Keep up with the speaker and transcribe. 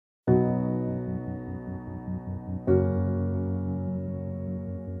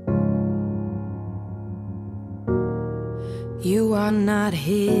You are not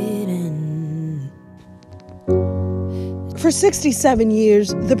hidden. For 67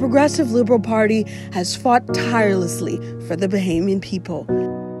 years, the Progressive Liberal Party has fought tirelessly for the Bahamian people.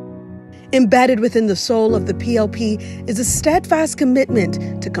 Embedded within the soul of the PLP is a steadfast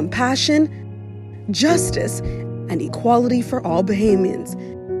commitment to compassion, justice, and equality for all Bahamians.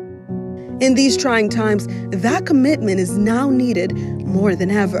 In these trying times, that commitment is now needed more than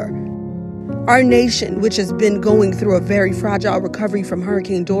ever. Our nation, which has been going through a very fragile recovery from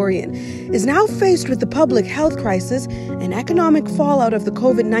Hurricane Dorian, is now faced with the public health crisis and economic fallout of the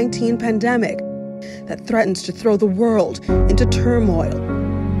COVID-19 pandemic that threatens to throw the world into turmoil.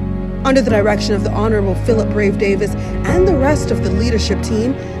 Under the direction of the Honorable Philip Brave Davis and the rest of the leadership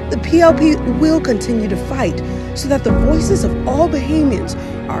team, the PLP will continue to fight so that the voices of all Bahamians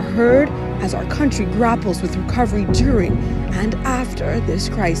are heard as our country grapples with recovery during and after this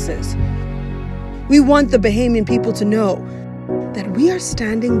crisis. We want the Bahamian people to know that we are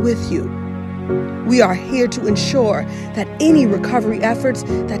standing with you. We are here to ensure that any recovery efforts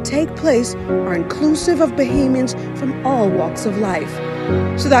that take place are inclusive of Bahamians from all walks of life,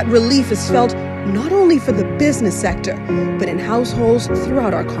 so that relief is felt not only for the business sector, but in households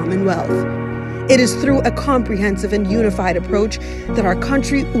throughout our Commonwealth. It is through a comprehensive and unified approach that our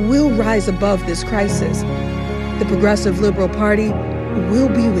country will rise above this crisis. The Progressive Liberal Party will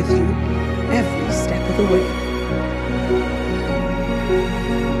be with you every step of the way.